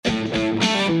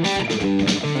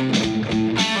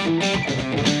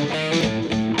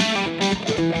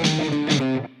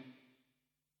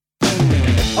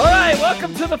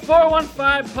the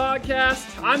 415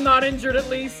 podcast. I'm not injured, at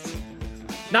least.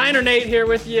 Niner Nate here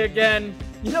with you again.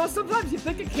 You know, sometimes you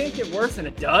think it can't get worse, and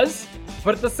it does.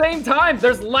 But at the same time,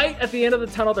 there's light at the end of the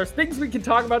tunnel. There's things we can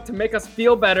talk about to make us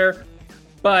feel better.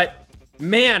 But,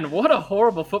 man, what a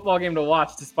horrible football game to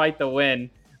watch despite the win.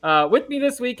 With me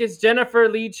this week is Jennifer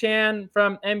Lee Chan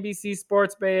from NBC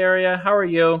Sports Bay Area. How are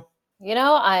you? You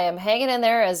know, I am hanging in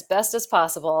there as best as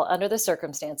possible under the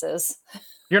circumstances.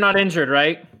 You're not injured,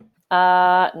 right?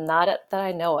 Not that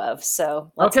I know of.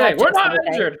 So okay, we're not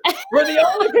injured. We're the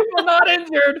only people not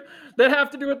injured that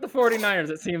have to do with the 49ers,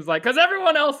 it seems like, because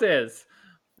everyone else is.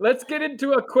 Let's get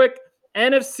into a quick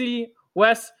NFC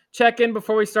West check-in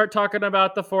before we start talking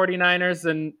about the 49ers.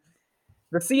 And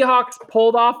the Seahawks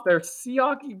pulled off their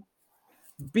Seahawks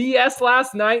BS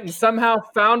last night and somehow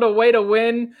found a way to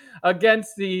win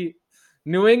against the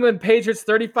New England Patriots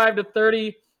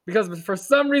 35-30 because for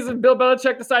some reason Bill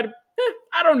Belichick decided,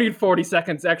 I don't need 40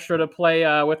 seconds extra to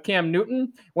play with Cam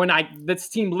Newton when this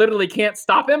team literally can't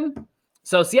stop him.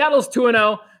 So Seattle's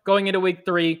 2-0 going into week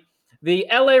 3. The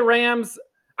LA Rams,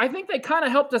 I think they kind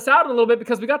of helped us out a little bit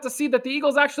because we got to see that the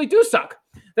Eagles actually do suck.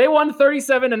 They won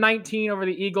 37-19 over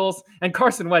the Eagles, and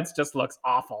Carson Wentz just looks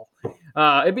awful.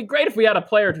 It'd be great if we had a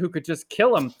player who could just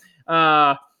kill him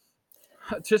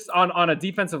just on a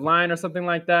defensive line or something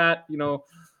like that. You know,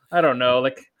 I don't know.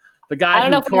 Like the guy I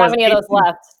don't know if we have any of those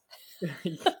left.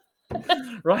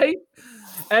 Right?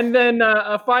 And then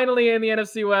finally in the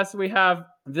NFC West, we have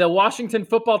the Washington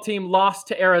football team lost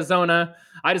to Arizona.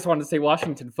 I just wanted to say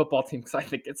Washington football team because I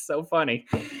think it's so funny.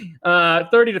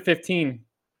 30-15.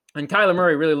 And Kyler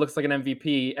Murray really looks like an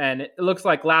MVP. And it looks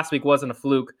like last week wasn't a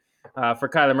fluke for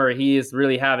Kyler Murray. He is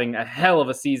really having a hell of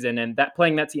a season. And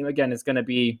playing that team again is going to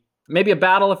be maybe a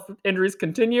battle if injuries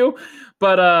continue,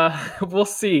 but we'll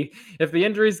see. If the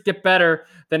injuries get better,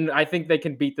 then I think they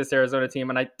can beat this Arizona team.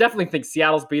 And I definitely think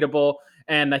Seattle's beatable,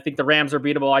 and I think the Rams are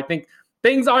beatable. I think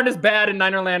things aren't as bad in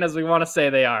Ninerland as we want to say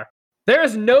they are. There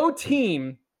is no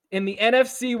team in the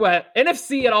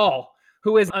NFC at all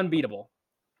who is unbeatable.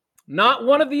 Not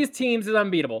one of these teams is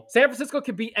unbeatable. San Francisco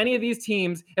could beat any of these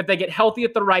teams if they get healthy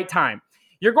at the right time.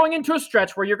 You're going into a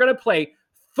stretch where you're going to play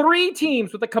 3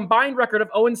 teams with a combined record of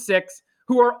 0-6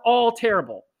 who are all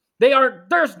terrible.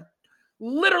 There's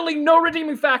literally no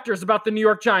redeeming factors about the New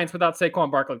York Giants without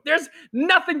Saquon Barkley. There's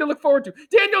nothing to look forward to.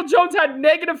 Daniel Jones had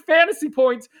negative fantasy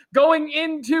points going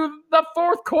into the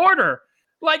fourth quarter.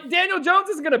 Like, Daniel Jones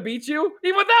isn't going to beat you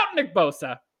even without Nick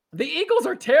Bosa. The Eagles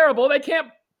are terrible. They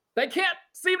can't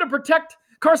seem to protect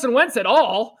Carson Wentz at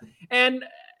all. And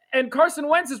Carson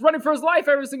Wentz is running for his life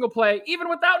every single play. Even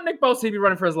without Nick Bosa, he'd be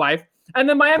running for his life. And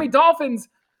the Miami Dolphins,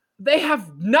 they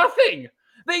have nothing.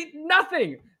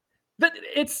 Nothing.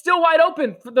 It's still wide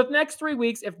open for the next 3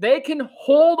 weeks. If they can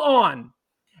hold on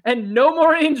and no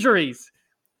more injuries,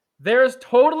 there's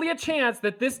totally a chance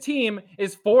that this team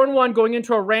is 4-1 going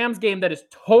into a Rams game that is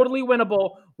totally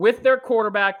winnable with their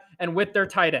quarterback and with their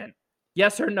tight end.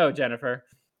 Yes or no, Jennifer?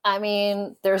 I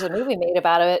mean, there's a movie made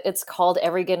about it. It's called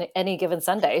Any Given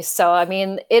Sunday. So, I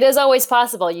mean, it is always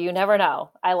possible. You never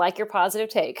know. I like your positive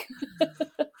take.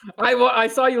 I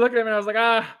saw you looking at me and I was like,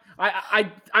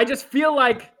 I just feel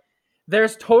like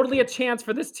there's totally a chance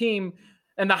for this team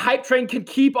and the hype train can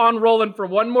keep on rolling for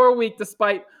one more week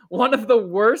despite one of the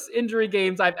worst injury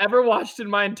games I've ever watched in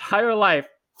my entire life.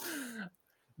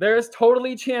 There's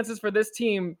totally chances for this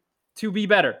team to be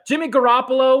better. Jimmy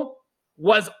Garoppolo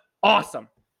was awesome.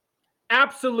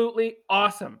 Absolutely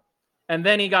awesome. And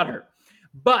then he got hurt.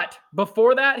 But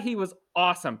before that, he was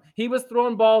awesome. He was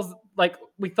throwing balls like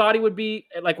we thought he would be.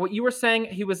 Like what you were saying,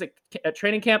 he was at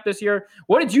training camp this year.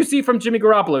 What did you see from Jimmy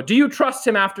Garoppolo? Do you trust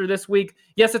him after this week?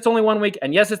 Yes, it's only 1 week.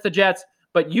 And yes, it's the Jets.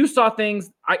 But you saw things.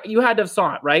 You had to have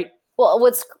saw it, right? Well,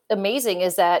 what's amazing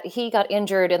is that he got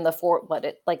injured in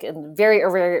very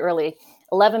early.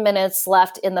 11 minutes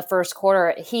left in the first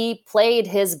quarter. He played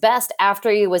his best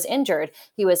after he was injured.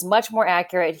 He was much more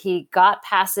accurate. He got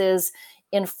passes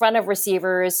in front of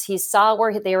receivers. He saw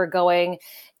where they were going.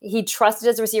 He trusted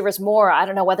his receivers more. I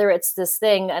don't know whether it's this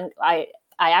thing. And I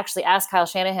actually asked Kyle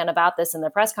Shanahan about this in the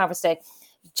press conference today.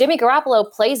 Jimmy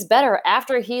Garoppolo plays better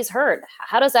after he's hurt.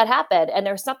 How does that happen? And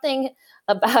there's something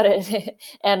about it.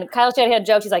 And Kyle Shanahan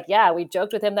joked, he's like, yeah, we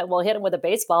joked with him that we'll hit him with a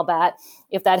baseball bat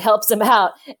if that helps him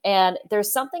out. And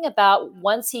there's something about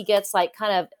once he gets like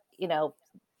kind of,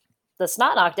 the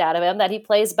snot knocked out of him that he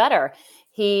plays better.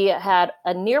 He had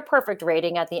a near perfect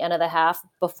rating at the end of the half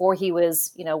before he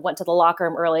was, went to the locker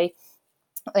room early.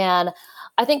 And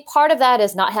I think part of that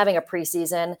is not having a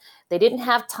preseason. They didn't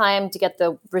have time to get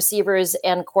the receivers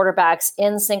and quarterbacks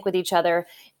in sync with each other.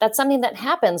 That's something that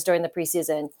happens during the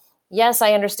preseason. Yes,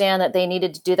 I understand that they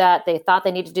needed to do that. They thought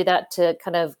they needed to do that to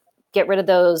kind of get rid of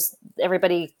those,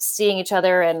 everybody seeing each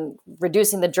other and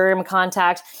reducing the germ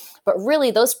contact. But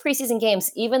really, those preseason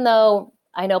games, even though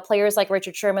I know players like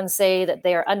Richard Sherman say that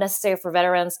they are unnecessary for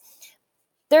veterans,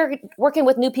 they're working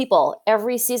with new people.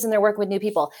 Every season they're working with new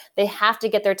people. They have to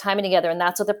get their timing together, and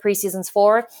that's what the preseason's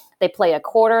for. They play a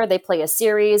quarter, they play a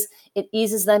series. It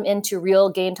eases them into real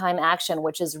game time action,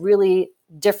 which is really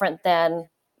different than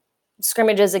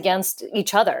scrimmages against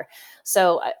each other.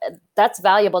 So that's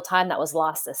valuable time that was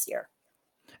lost this year.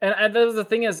 And the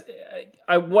thing is,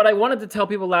 what I wanted to tell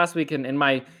people last week in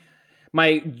my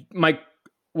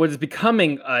was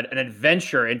becoming an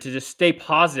adventure and to just stay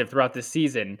positive throughout this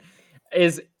season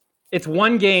is it's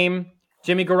one game.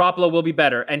 Jimmy Garoppolo will be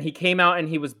better. And he came out and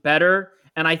he was better.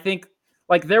 And I think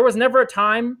like there was never a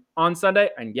time on Sunday,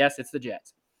 and yes, it's the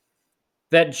Jets,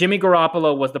 that Jimmy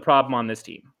Garoppolo was the problem on this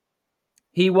team.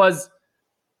 He was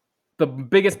the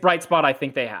biggest bright spot I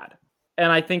think they had.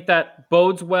 And I think that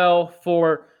bodes well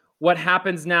for what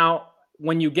happens now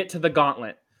when you get to the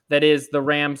gauntlet that is the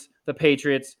Rams, the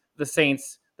Patriots, the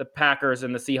Saints, the Packers,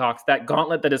 and the Seahawks. That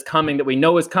gauntlet that is coming, that we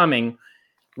know is coming,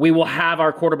 we will have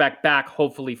our quarterback back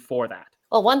hopefully for that.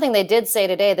 Well, one thing they did say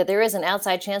today that there is an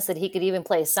outside chance that he could even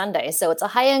play Sunday. So it's a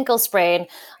high ankle sprain.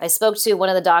 I spoke to one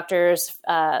of the doctors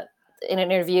in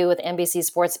an interview with NBC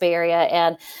Sports Bay Area,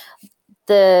 and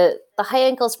the high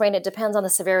ankle sprain, it depends on the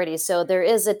severity. So there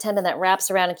is a tendon that wraps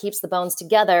around and keeps the bones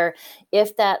together.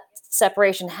 If that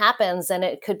separation happens, then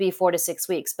it could be 4 to 6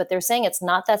 weeks. But they're saying it's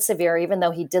not that severe, even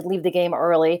though he did leave the game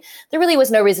early. There really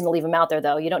was no reason to leave him out there,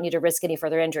 though. You don't need to risk any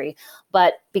further injury.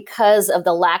 But because of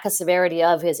the lack of severity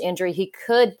of his injury, he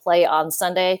could play on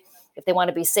Sunday. If they want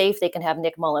to be safe, they can have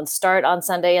Nick Mullins start on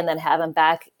Sunday and then have him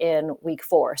back in week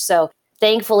 4. So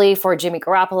thankfully for Jimmy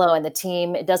Garoppolo and the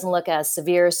team, it doesn't look as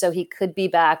severe. So he could be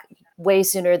back way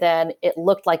sooner than it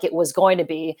looked like it was going to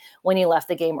be when he left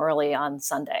the game early on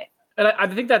Sunday. And I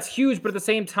think that's huge, but at the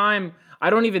same time, I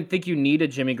don't even think you need a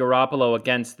Jimmy Garoppolo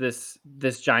against this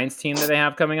Giants team that they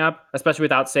have coming up, especially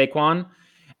without Saquon.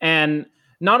 And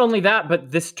not only that,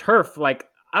 but this turf, like,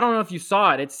 I don't know if you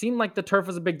saw it. It seemed like the turf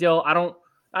was a big deal. I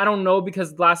don't know,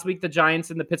 because last week the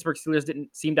Giants and the Pittsburgh Steelers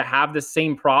didn't seem to have the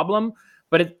same problem,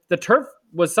 but the turf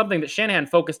was something that Shanahan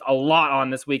focused a lot on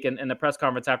this week in the press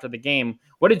conference after the game.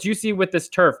 What did you see with this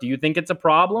turf? Do you think it's a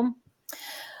problem?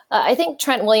 I think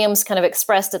Trent Williams kind of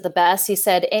expressed it the best. He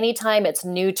said, anytime it's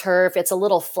new turf, it's a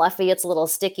little fluffy, it's a little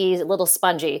sticky, a little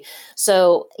spongy.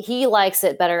 So he likes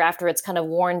it better after it's kind of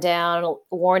worn down,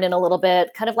 worn in a little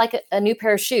bit, kind of like a new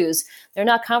pair of shoes. They're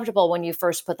not comfortable when you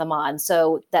first put them on.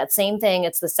 So that same thing,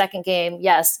 it's the second game.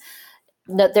 Yes,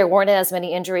 there weren't as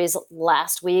many injuries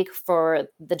last week for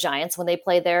the Giants when they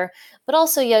played there. But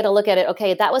also you had to look at it,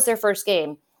 okay, that was their first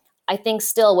game. I think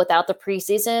still without the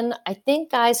preseason, I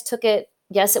think guys took it.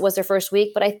 Yes, it was their first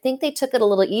week, but I think they took it a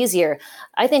little easier.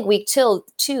 I think week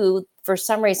two, for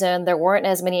some reason, there weren't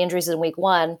as many injuries in week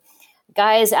 1.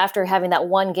 Guys, after having that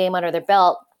one game under their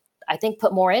belt, I think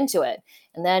put more into it.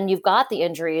 And then you've got the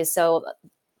injuries. So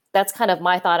that's kind of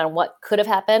my thought on what could have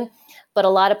happened. But a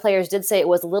lot of players did say it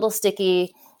was a little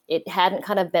sticky. It hadn't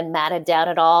kind of been matted down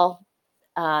at all.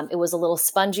 It was a little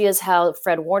spongy, is how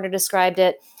Fred Warner described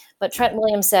it. But Trent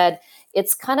Williams said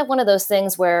it's kind of one of those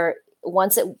things where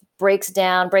once it breaks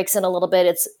in a little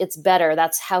bit, it's better.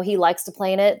 That's how he likes to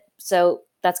play in it. So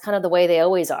that's kind of the way they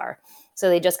always are. So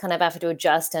they just kind of have to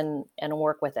adjust and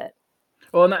work with it.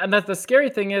 Well, and that's the scary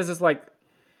thing is like,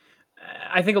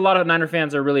 I think a lot of Niner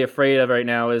fans are really afraid of right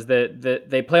now is that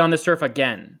they play on this turf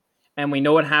again. And we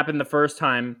know what happened the first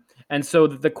time. And so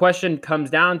the question comes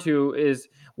down to is,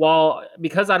 well,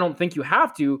 because I don't think you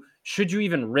have to, should you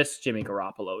even risk Jimmy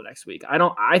Garoppolo next week?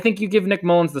 I think you give Nick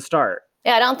Mullins the start.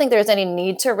 Yeah, I don't think there's any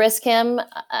need to risk him.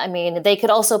 I mean, they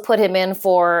could also put him in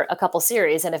for a couple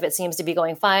series, and if it seems to be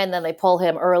going fine, then they pull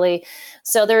him early.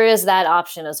 So there is that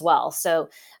option as well. So,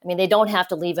 I mean, they don't have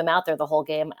to leave him out there the whole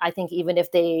game. I think even if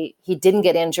he didn't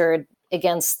get injured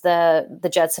against the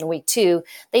Jets in week 2,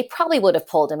 they probably would have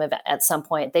pulled him at some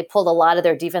point. They pulled a lot of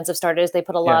their defensive starters. They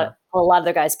put a lot of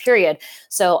their guys, period.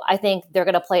 So I think they're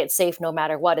going to play it safe no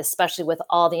matter what, especially with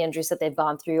all the injuries that they've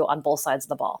gone through on both sides of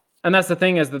the ball. And that's the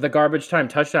thing is that the garbage time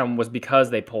touchdown was because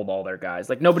they pulled all their guys.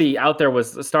 Like nobody out there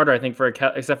was a starter, I think,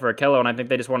 except for Akello. And I think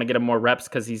they just want to get him more reps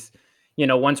because he's,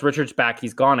 once Richard's back,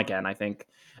 he's gone again, I think.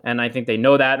 And I think they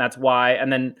know that, and that's why.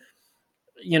 And then,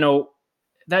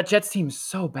 that Jets team's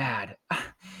so bad.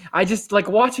 I just like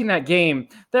watching that game.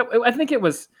 I think it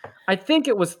was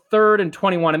 3rd and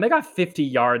 21, and they got 50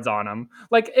 yards on them.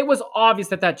 Like it was obvious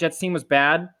that Jets team was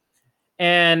bad.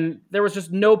 And there was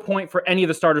just no point for any of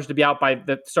the starters to be out by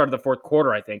the start of the fourth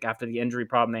quarter, I think, after the injury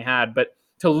problem they had. But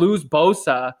to lose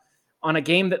Bosa on a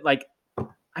game that,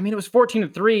 it was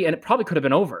 14-3, and it probably could have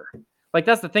been over. Like,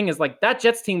 that's the thing is, that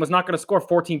Jets team was not going to score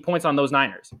 14 points on those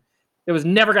Niners. It was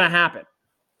never going to happen.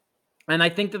 And I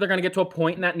think that they're going to get to a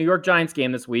point in that New York Giants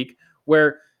game this week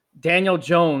where Daniel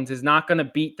Jones is not going to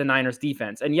beat the Niners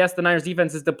defense. And yes, the Niners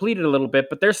defense is depleted a little bit,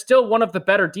 but they're still one of the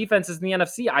better defenses in the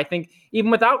NFC, I think,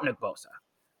 even without Nick Bosa.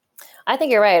 I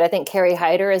think you're right. I think Kerry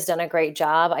Hyder has done a great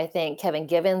job. I think Kevin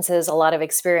Givens has a lot of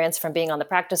experience from being on the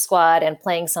practice squad and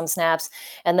playing some snaps.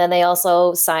 And then they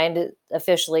also signed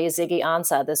officially Ziggy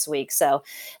Ansah this week. So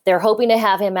they're hoping to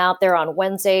have him out there on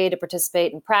Wednesday to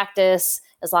participate in practice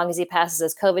as long as he passes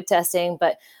his COVID testing.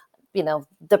 But,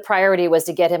 the priority was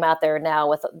to get him out there now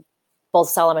with both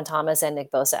Solomon Thomas and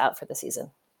Nick Bosa out for the season.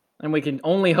 And we can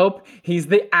only hope he's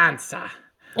the answer.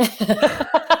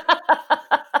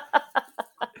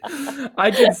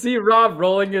 I can see Rob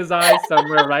rolling his eyes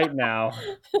somewhere right now.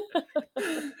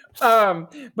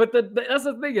 But that's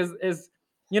the thing is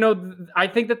I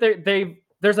think that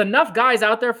there's enough guys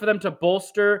out there for them to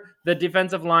bolster the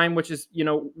defensive line, which is,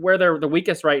 where they're the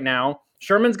weakest right now.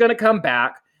 Sherman's going to come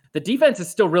back. The defense is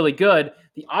still really good.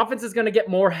 The offense is going to get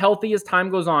more healthy as time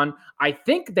goes on. I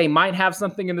think they might have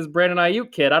something in this Brandon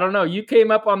Ayuk kid. I don't know. You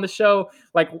came up on the show,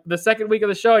 the second week of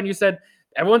the show, and you said,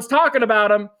 everyone's talking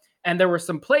about him. And there were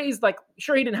some plays,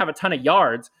 sure, he didn't have a ton of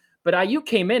yards, but Ayuk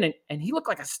came in and he looked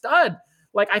like a stud.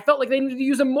 I felt like they needed to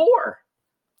use him more.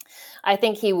 I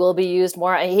think he will be used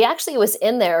more. He actually was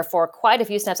in there for quite a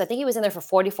few snaps. I think he was in there for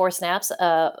 44 snaps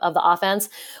of the offense,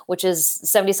 which is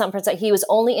 70-something%. He was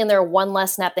only in there one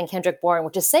less snap than Kendrick Bourne,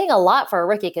 which is saying a lot for a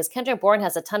rookie because Kendrick Bourne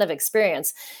has a ton of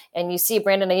experience. And you see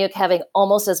Brandon Ayuk having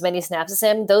almost as many snaps as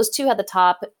him. Those two had the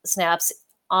top snaps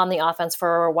on the offense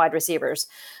for wide receivers.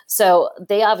 So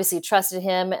they obviously trusted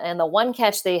him. And the one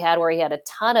catch they had where he had a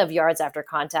ton of yards after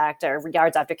contact or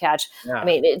yards after catch, yeah.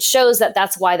 It shows that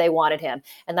that's why they wanted him.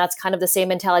 And that's kind of the same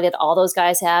mentality that all those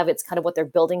guys have. It's kind of what they're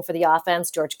building for the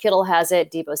offense. George Kittle has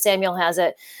it. Deebo Samuel has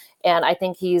it. And I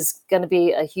think he's going to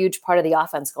be a huge part of the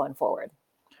offense going forward.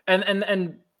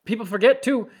 And people forget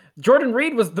too, Jordan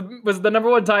Reed was the number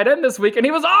one tight end this week, and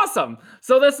he was awesome.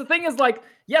 So that's the thing is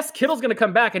yes, Kittle's going to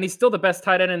come back, and he's still the best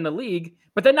tight end in the league.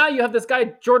 But then now you have this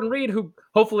guy, Jordan Reed, who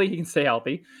hopefully he can stay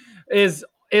healthy, is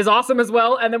awesome as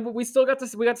well. And then we got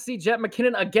to see Jet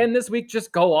McKinnon again this week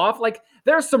just go off.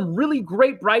 There's some really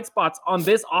great bright spots on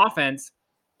this offense,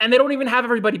 and they don't even have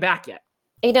everybody back yet.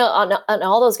 On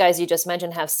all those guys you just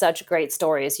mentioned have such great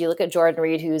stories. You look at Jordan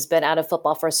Reed, who's been out of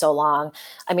football for so long.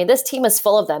 This team is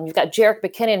full of them. You've got Jerick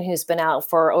McKinnon, who's been out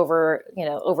for over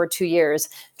 2 years.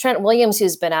 Trent Williams,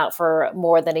 who's been out for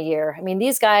more than a year.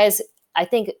 These guys, I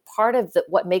think part of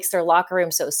what makes their locker room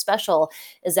so special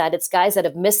is that it's guys that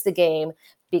have missed the game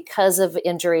because of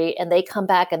injury, and they come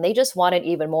back and they just want it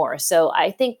even more. So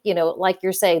I think, like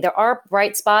you're saying, there are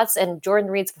bright spots, and Jordan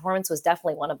Reed's performance was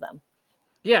definitely one of them.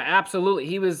 Yeah, absolutely.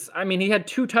 He had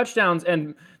 2 touchdowns,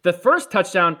 and the first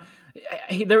touchdown,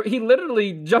 he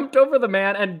literally jumped over the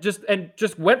man and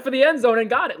just went for the end zone and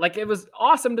got it. It was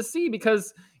awesome to see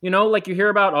because, you hear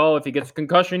about, if he gets a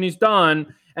concussion, he's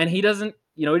done. And he doesn't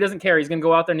care. He's going to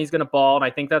go out there and he's going to ball. And I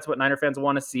think that's what Niner fans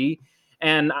want to see.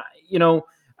 And,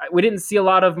 we didn't see a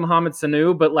lot of Mohamed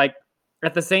Sanu, but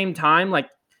at the same time,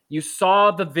 you saw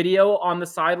the video on the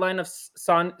sideline of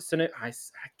Sanu. I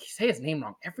say his name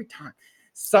wrong every time.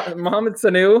 Mohamed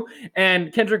Sanu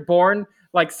and Kendrick Bourne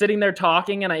sitting there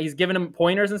talking, and he's giving him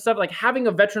pointers and stuff. Having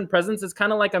a veteran presence is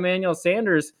kind of like Emmanuel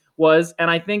Sanders was. And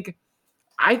I think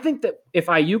that if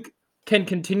Ayuk can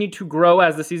continue to grow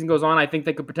as the season goes on, I think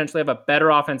they could potentially have a better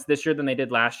offense this year than they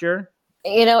did last year.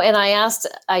 And I asked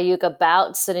Ayuk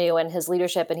about Sanu and his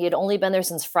leadership, and he had only been there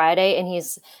since Friday, and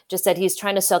he's just said he's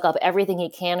trying to soak up everything he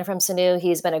can from Sanu.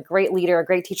 He's been a great leader, a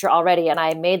great teacher already, and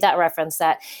I made that reference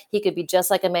that he could be just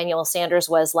like Emmanuel Sanders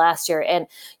was last year. And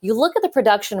you look at the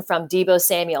production from Deebo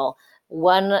Samuel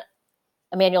when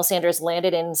Emmanuel Sanders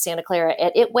landed in Santa Clara,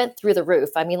 and it went through the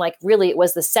roof. Really, it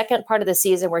was the second part of the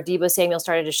season where Deebo Samuel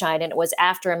started to shine, and it was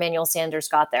after Emmanuel Sanders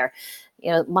got there.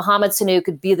 Mohamed Sanu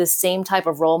could be the same type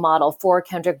of role model for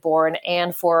Kendrick Bourne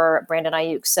and for Brandon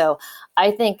Ayuk. So I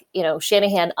think,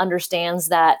 Shanahan understands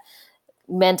that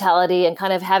mentality and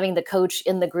kind of having the coach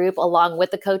in the group along with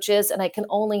the coaches, and it can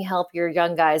only help your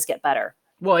young guys get better.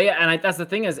 Well, yeah, and that's the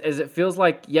thing is it feels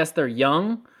like, yes, they're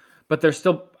young, but they're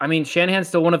still, Shanahan's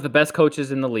still one of the best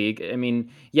coaches in the league.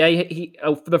 He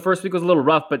for the first week was a little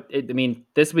rough, but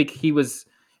this week he was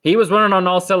running on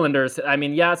all cylinders.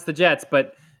 Yeah, it's the Jets,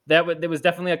 but It was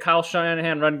definitely a Kyle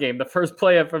Shanahan run game. The first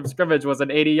play from scrimmage was an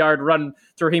 80-yard run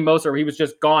to Raheem Mostert where he was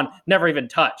just gone, never even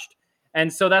touched.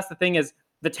 And so that's the thing is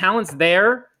the talent's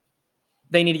there.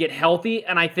 They need to get healthy,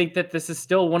 and I think that this is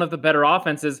still one of the better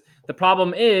offenses. The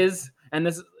problem is, and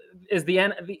this is the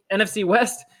NFC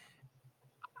West,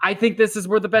 I think this is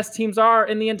where the best teams are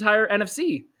in the entire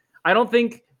NFC. I don't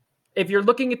think if you're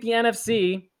looking at the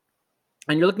NFC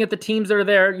and you're looking at the teams that are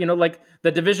there, like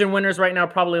the division winners right now,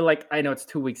 probably like, I know it's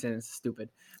 2 weeks in, it's stupid,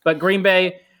 but Green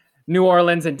Bay, New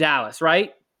Orleans, and Dallas,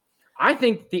 right? I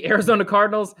think the Arizona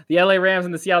Cardinals, the LA Rams,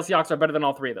 and the Seattle Seahawks are better than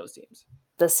all three of those teams.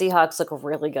 The Seahawks look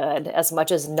really good, as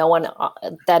much as no one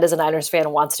that is a Niners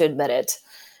fan wants to admit it.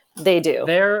 They do.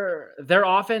 Their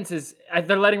offense is,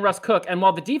 they're letting Russ cook. And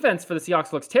while the defense for the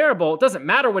Seahawks looks terrible, it doesn't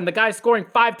matter when the guy's scoring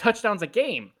 5 touchdowns a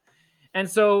game. And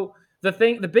so the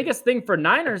biggest thing for the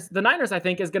Niners, I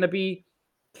think, is going to be,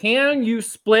 can you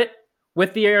split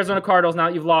with the Arizona Cardinals now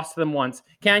that you've lost to them once?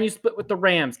 Can you split with the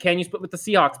Rams? Can you split with the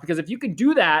Seahawks? Because if you can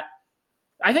do that,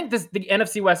 I think the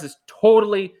NFC West is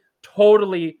totally,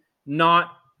 totally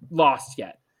not lost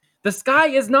yet. The sky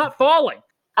is not falling.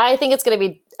 I think it's going to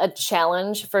be a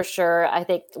challenge for sure. I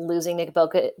think losing Nick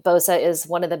Bosa is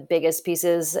one of the biggest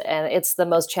pieces, and it's the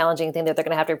most challenging thing that they're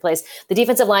going to have to replace. The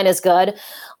defensive line is good,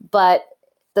 but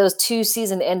those 2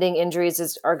 season-ending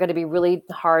injuries are going to be really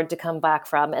hard to come back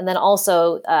from. And then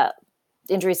also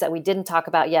injuries that we didn't talk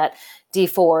about yet. Dee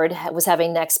Ford was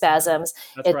having neck spasms.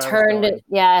 It turned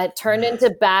into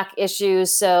back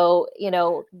issues. So,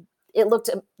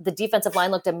 the defensive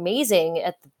line looked amazing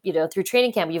through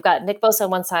training camp. You've got Nick Bosa on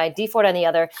one side, Dee Ford on the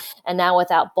other, and now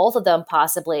without both of them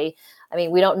possibly, I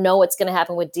mean, we don't know what's going to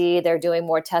happen with Dee. They're doing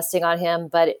more testing on him,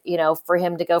 but for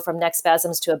him to go from neck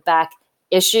spasms to a back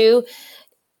issue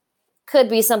could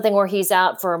be something where he's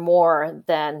out for more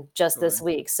than just this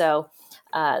week. So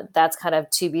that's kind of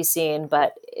to be seen,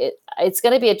 but it's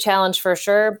going to be a challenge for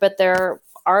sure. But there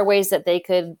are ways that they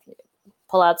could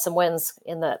pull out some wins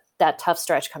in that tough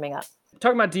stretch coming up.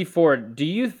 Talking about Dee Ford, do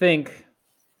you think,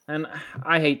 and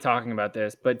I hate talking about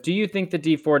this, but do you think the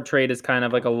Dee Ford trade is kind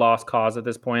of like a lost cause at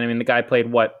this point? I mean, the guy played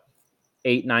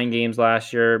 8-9 games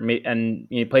last year, and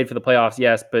he played for the playoffs,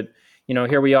 yes, but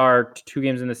here we are 2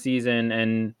 games in the season,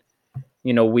 and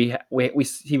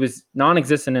he was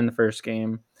non-existent in the first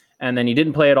game, and then he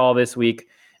didn't play at all this week.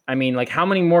 I mean, like, how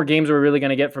many more games are we really going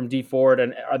to get from Dee Ford?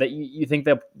 And are that you think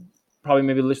they'll probably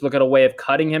maybe look at a way of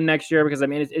cutting him next year? Because I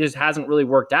mean, it just hasn't really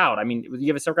worked out. I mean,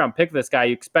 you have a 7th round pick for this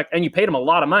guy, and you paid him a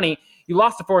lot of money. You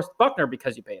lost to Forrest Buckner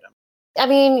because you paid him. I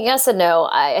mean, yes and no.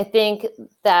 I think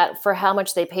that for how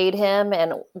much they paid him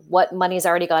and what money's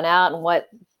already gone out and what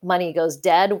money goes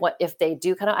dead, what if they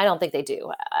do I don't think they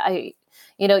do.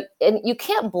 And you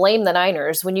can't blame the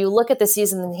Niners. When you look at the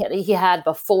season he had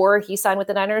before he signed with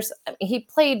the Niners, I mean, he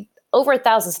played over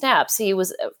 1,000 snaps. He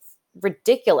was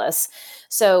ridiculous.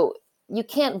 So you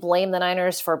can't blame the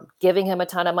Niners for giving him a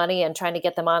ton of money and trying to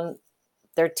get them on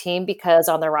their team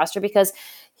on their roster, because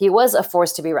he was a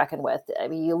force to be reckoned with. I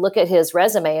mean, you look at his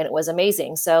resume and it was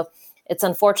amazing. So it's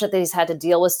unfortunate that he's had to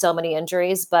deal with so many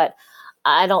injuries, but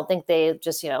I don't think they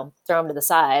just, throw him to the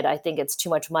side. I think it's too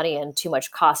much money and too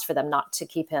much cost for them not to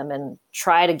keep him and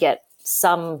try to get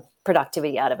some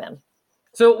productivity out of him.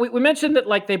 So we mentioned that,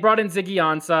 like, they brought in Ziggy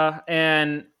Ansah,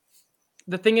 and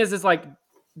the thing is like,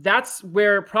 that's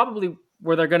where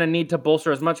they're going to need to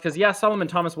bolster as much. Because, yeah, Solomon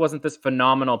Thomas wasn't this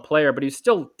phenomenal player, but he's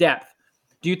still depth.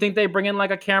 Do you think they bring in like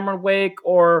a Cameron Wake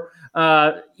or,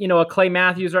 a Clay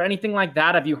Matthews or anything like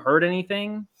that? Have you heard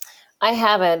anything? I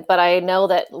haven't, but I know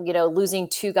that, losing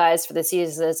 2 guys for the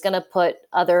season is going to put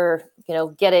other,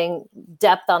 getting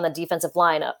depth on the defensive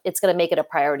line up. It's going to make it a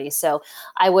priority. So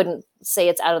I wouldn't say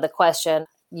it's out of the question.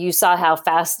 You saw how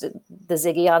fast the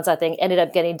Ziggy Ansah thing ended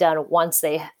up getting done once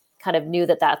they kind of knew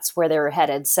that that's where they were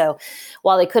headed. So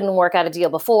while they couldn't work out a deal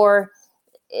before,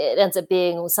 it ends up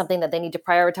being something that they need to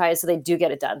prioritize so they do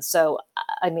get it done. So,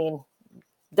 I mean,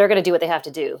 they're going to do what they have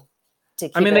to do.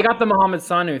 They got the Mohamed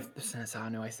Sanu.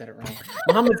 I said it wrong.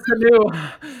 Mohamed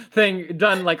Sanu thing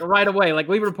done like right away. Like,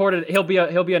 we reported he'll be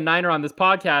a Niner on this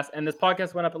podcast, and this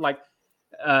podcast went up at like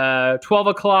 12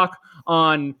 o'clock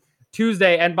on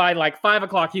Tuesday, and by like 5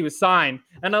 o'clock he was signed.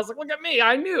 And I was like, look at me,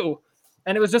 I knew.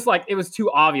 And it was just like, it was too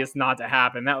obvious not to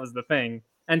happen. That was the thing.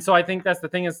 And so I think that's the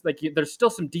thing is, like, there's still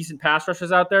some decent pass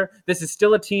rushers out there. This is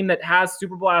still a team that has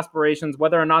Super Bowl aspirations,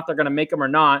 whether or not they're going to make them or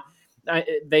not.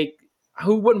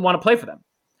 Who wouldn't want to play for them?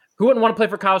 Who wouldn't want to play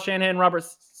for Kyle Shanahan and Robert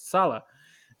Saleh?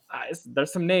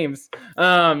 There's some names.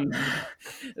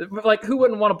 Like, who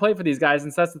wouldn't want to play for these guys?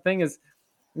 And so that's the thing is,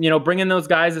 bringing those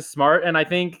guys is smart. And I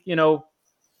think,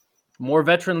 more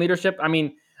veteran leadership. I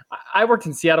mean, I worked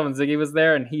in Seattle when Ziggy was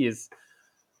there, and he is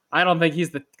I don't think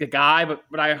he's the guy,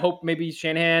 but I hope maybe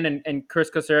Shanahan and Chris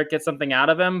Kocurek get something out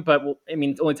of him. But I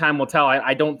mean, only time will tell.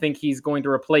 I don't think he's going to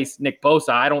replace Nick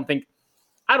Bosa. I don't think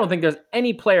there's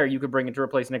any player you could bring in to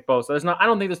replace Nick Bosa. I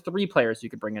don't think there's 3 players you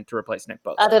could bring in to replace Nick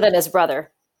Bosa. Other than his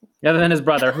brother. Other than his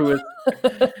brother, who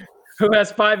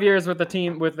has 5 years with the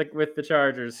team with the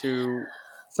Chargers, who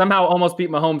somehow almost beat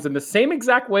Mahomes in the same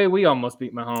exact way we almost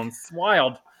beat Mahomes. It's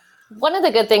wild. One of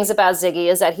the good things about Ziggy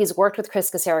is that he's worked with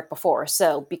Chris Kocurek before.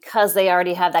 So because they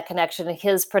already have that connection,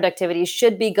 his productivity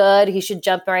should be good. He should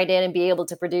jump right in and be able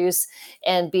to produce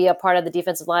and be a part of the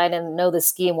defensive line and know the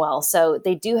scheme well. So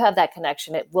they do have that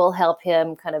connection. It will help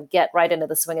him kind of get right into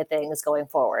the swing of things going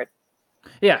forward.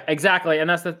 Yeah, exactly. And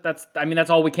that's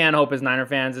all we can hope as Niner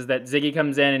fans, is that Ziggy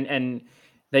comes in and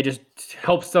they just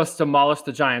helps us demolish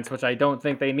the Giants, which I don't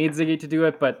think they need Ziggy to do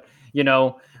it. But,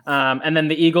 and then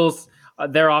the Eagles,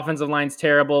 their offensive line's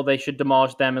terrible. They should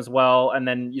demolish them as well. And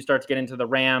then you start to get into the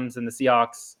Rams and the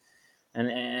Seahawks,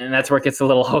 and that's where it gets a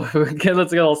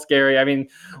little scary. I mean,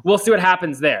 we'll see what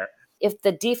happens there. If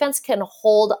the defense can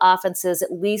hold offenses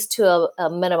at least to a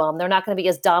minimum, they're not going to be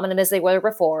as dominant as they were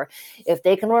before. If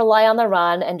they can rely on the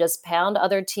run and just pound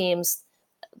other teams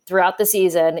throughout the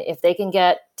season, if they can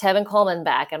get Tevin Coleman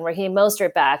back and Raheem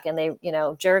Mostert back, and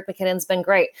Jerick McKinnon's been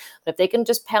great, but if they can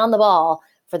just pound the ball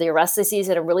for the rest of the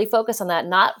season and really focus on that,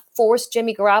 not force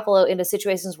Jimmy Garoppolo into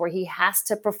situations where he has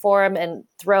to perform and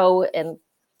throw and,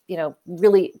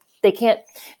 really they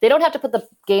don't have to put the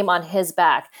game on his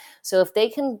back. So if they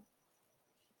can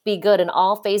be good in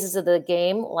all phases of the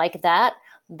game like that,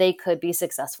 they could be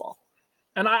successful.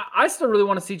 And I still really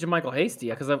want to see JaMycal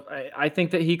Hasty, because I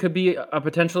think that he could be a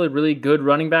potentially really good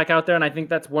running back out there. And I think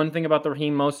that's one thing about the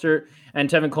Raheem Mostert and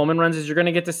Tevin Coleman runs, is you're going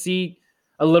to get to see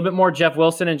a little bit more Jeff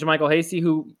Wilson and JaMycal Hasty,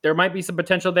 who there might be some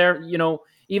potential there.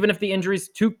 Even if the injuries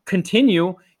to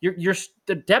continue,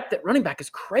 the depth at running back is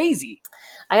crazy.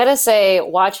 I got to say,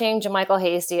 watching JaMycal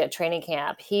Hasty at training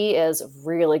camp, he is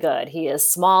really good. He is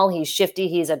small, he's shifty,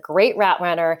 he's a great route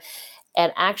runner.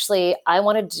 And actually, I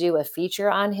wanted to do a feature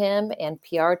on him, and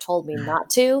PR told me not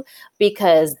to,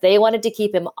 because they wanted to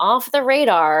keep him off the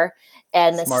radar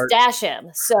and stash him.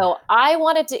 So I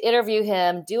wanted to interview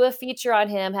him, do a feature on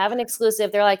him, have an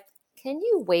exclusive. They're like, can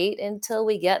you wait until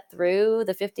we get through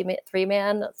the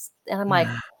 53-man? And I'm like,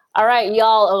 all right,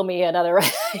 y'all owe me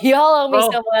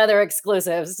some other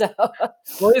exclusives. So,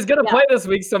 well, he's going to play this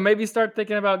week, so maybe start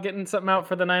thinking about getting something out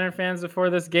for the Niner fans before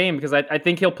this game, because I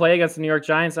think he'll play against the New York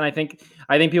Giants, and I think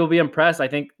people will be impressed. I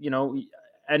think,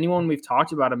 anyone we've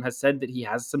talked about him has said that he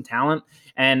has some talent,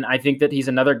 and I think that he's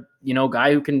another,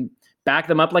 guy who can back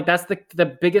them up. Like, that's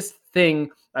the biggest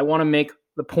thing I want to make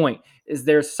the point, is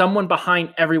there's someone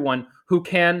behind everyone who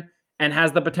can and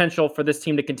has the potential for this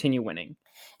team to continue winning.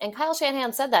 And Kyle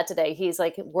Shanahan said that today. He's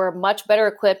like, we're much better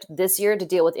equipped this year to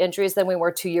deal with injuries than we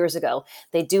were 2 years ago.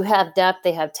 They do have depth.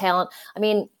 They have talent. I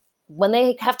mean, when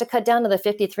they have to cut down to the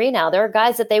 53 now, there are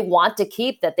guys that they want to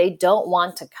keep that they don't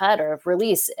want to cut or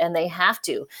release, and they have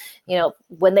to.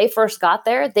 When they first got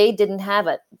there, they didn't have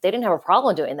a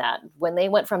problem doing that. When they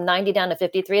went from 90 down to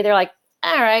 53, they're like,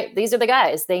 all right, these are the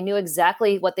guys. They knew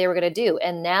exactly what they were going to do.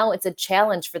 And now it's a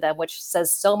challenge for them, which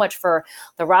says so much for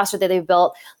the roster that they've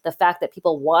built, the fact that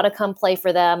people want to come play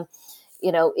for them.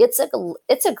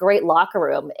 It's a great locker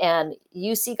room. And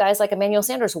you see guys like Emmanuel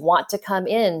Sanders want to come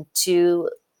in to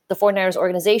the 49ers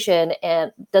organization,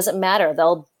 and doesn't matter.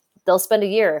 They'll spend a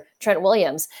year. Trent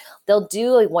Williams, they'll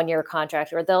do a 1-year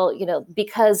contract, or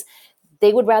because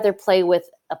they would rather play with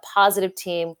a positive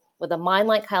team, with a mind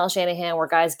like Kyle Shanahan, where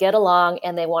guys get along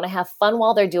and they want to have fun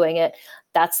while they're doing it.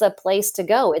 That's the place to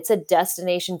go. It's a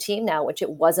destination team now, which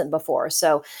it wasn't before.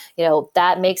 So,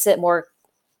 that makes it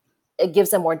it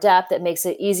gives them more depth. It makes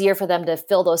it easier for them to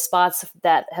fill those spots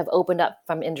that have opened up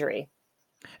from injury.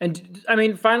 And I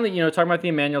mean, finally, talking about the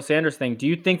Emmanuel Sanders thing, do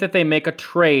you think that they make a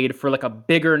trade for like a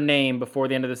bigger name before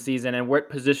the end of the season? And what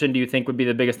position do you think would be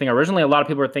the biggest thing? Originally, a lot of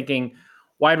people were thinking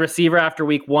wide receiver after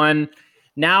week 1.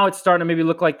 Now it's starting to maybe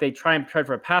look like they try and trade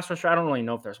for a pass rusher. I don't really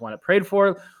know if there's one to trade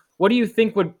for. What do you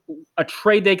think would a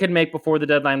trade they could make before the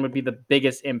deadline would be the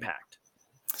biggest impact?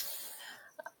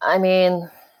 I mean,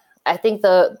 I think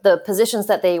the positions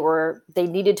that they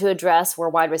needed to address were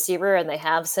wide receiver, and they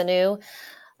have Sanu.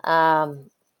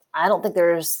 I don't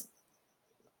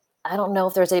know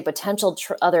if there's any potential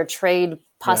other trade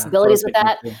possibilities with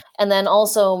that. And then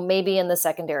also maybe in the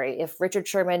secondary, if Richard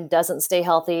Sherman doesn't stay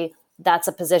healthy, that's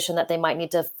a position that they might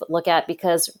need to look at,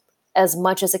 because as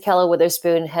much as Ahkello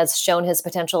Witherspoon has shown his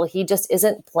potential, he just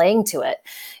isn't playing to it.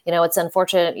 It's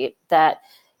unfortunate that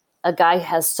a guy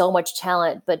has so much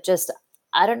talent, but just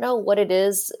I don't know what it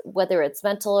is, whether it's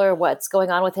mental or what's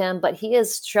going on with him, but he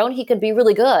has shown he can be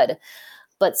really good.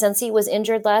 But since he was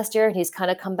injured last year and he's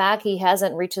kind of come back, he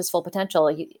hasn't reached his full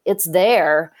potential. It's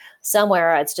there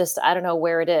somewhere. It's just, I don't know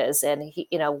where it is. And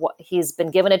he's been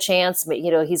given a chance.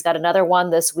 He's got another one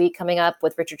this week coming up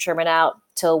with Richard Sherman out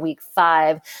till week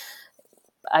 5.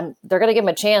 They're going to give him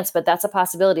a chance, but that's a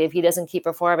possibility if he doesn't keep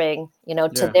performing,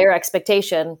 to their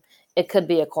expectation. It could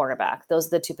be a cornerback. Those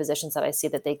are the two positions that I see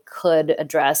that they could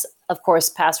address. Of course,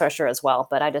 pass rusher as well,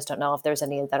 but I just don't know if there's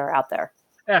any that are out there.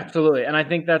 Absolutely. And I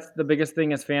think that's the biggest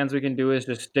thing as fans we can do is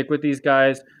just stick with these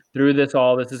guys through this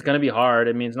all. This is going to be hard.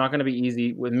 I mean, it's not going to be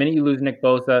easy. With the minute you lose Nick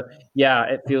Bosa,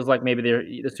 it feels like maybe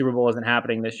the Super Bowl isn't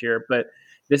happening this year. But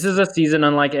this is a season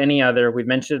unlike any other. We've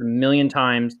mentioned it a million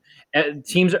times. Other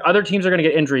teams are going to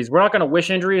get injuries. We're not going to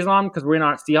wish injuries on them because we're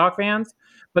not Seahawks fans.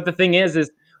 But the thing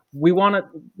is we want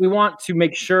to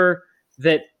make sure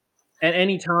that at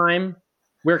any time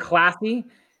we're classy,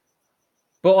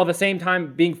 but at the same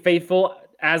time being faithful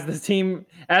as the team.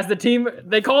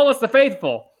 They call us the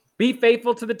faithful. Be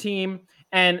faithful to the team,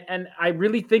 and I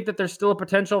really think that there's still a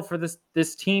potential for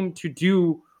this team to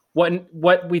do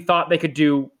what we thought they could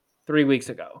do 3 weeks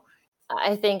ago.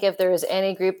 I think if there's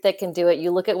any group that can do it, you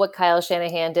look at what Kyle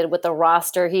Shanahan did with the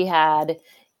roster he had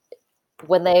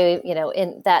when they,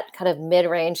 in that kind of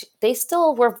mid-range, they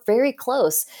still were very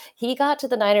close. He got to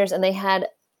the Niners and they had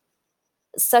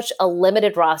such a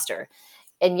limited roster.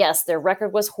 And yes, their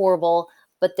record was horrible,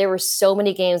 but there were so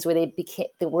many games where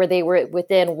they were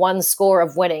within one score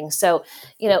of winning. So,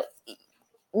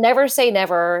 never say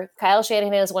never. Kyle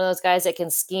Shanahan is one of those guys that can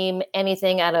scheme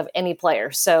anything out of any player.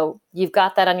 So you've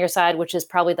got that on your side, which is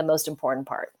probably the most important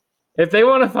part. If they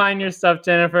want to find your stuff,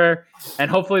 Jennifer,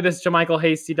 and hopefully this JaMychal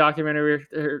Hasty documentary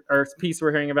or piece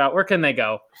we're hearing about, where can they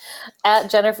go? At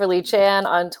Jennifer Lee Chan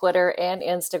on Twitter and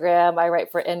Instagram. I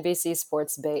write for NBC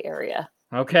Sports Bay Area.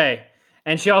 Okay.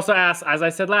 And she also asks, as I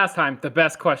said last time, the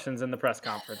best questions in the press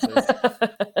conferences.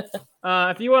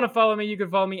 If you want to follow me, you can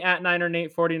follow me at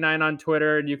NinerNate49 on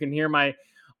Twitter, and you can hear my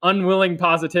unwilling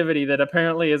positivity that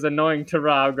apparently is annoying to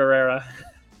Rob Guerrera.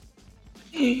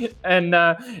 And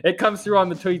it comes through on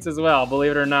the tweets as well.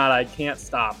 Believe it or not, I can't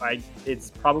stop.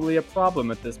 It's probably a problem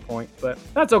at this point, but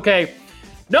that's okay.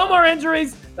 No more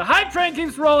injuries. The hype train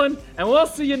keeps rolling, and we'll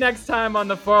see you next time on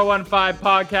the 415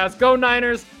 podcast. Go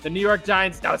Niners. The New York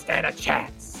Giants don't stand a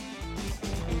chance.